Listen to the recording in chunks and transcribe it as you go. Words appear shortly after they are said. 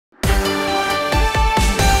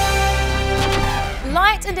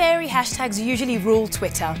Bright and airy hashtags usually rule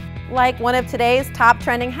Twitter. Like one of today's top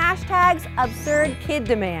trending hashtags, absurd kid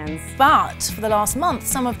demands. But for the last month,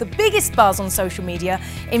 some of the biggest buzz on social media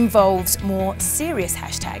involves more serious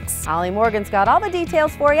hashtags. Holly Morgan's got all the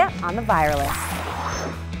details for you on the Viralist.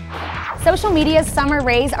 Social media's summer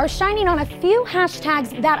rays are shining on a few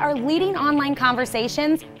hashtags that are leading online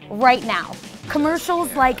conversations right now.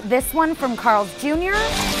 Commercials like this one from Carl's Jr.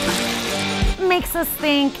 makes us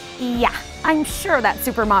think, yeah, I'm sure that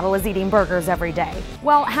supermodel is eating burgers every day.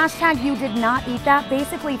 Well, hashtag you did not eat that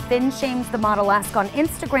basically fin shames the model-esque on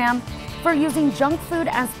Instagram for using junk food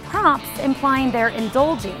as props, implying they're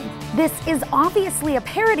indulging. This is obviously a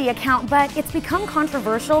parody account, but it's become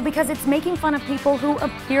controversial because it's making fun of people who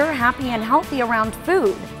appear happy and healthy around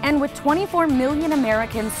food. And with 24 million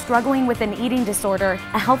Americans struggling with an eating disorder,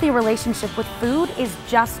 a healthy relationship with food is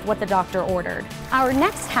just what the doctor ordered. Our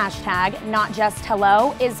next hashtag, not just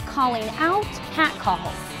hello, is calling out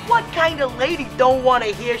catcalls. What kind of lady don't want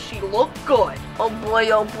to hear she look good? Oh boy,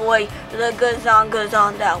 the gazonga's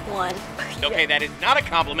on that one. Okay, that is not a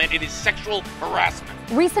compliment, it is sexual harassment.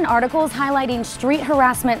 Recent articles highlighting street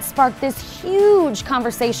harassment sparked this huge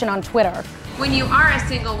conversation on Twitter. When you are a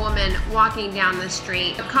single woman walking down the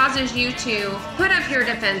street, it causes you to put up your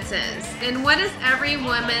defenses. And what does every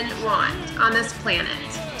woman want on this planet?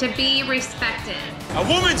 To be respected. A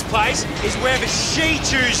woman's place is wherever she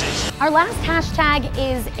chooses. Our last hashtag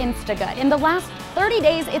is Instagood. In the last 30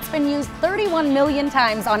 days, it's been used 31 million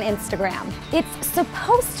times on Instagram. It's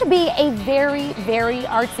supposed to be a very, very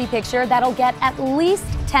artsy picture that'll get at least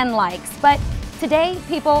 10 likes, but today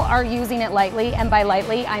people are using it lightly, and by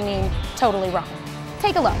lightly, I mean totally wrong.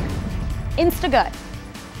 Take a look. Instagood.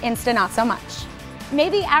 Insta not so much.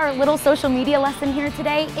 Maybe our little social media lesson here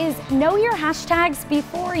today is know your hashtags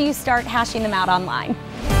before you start hashing them out online.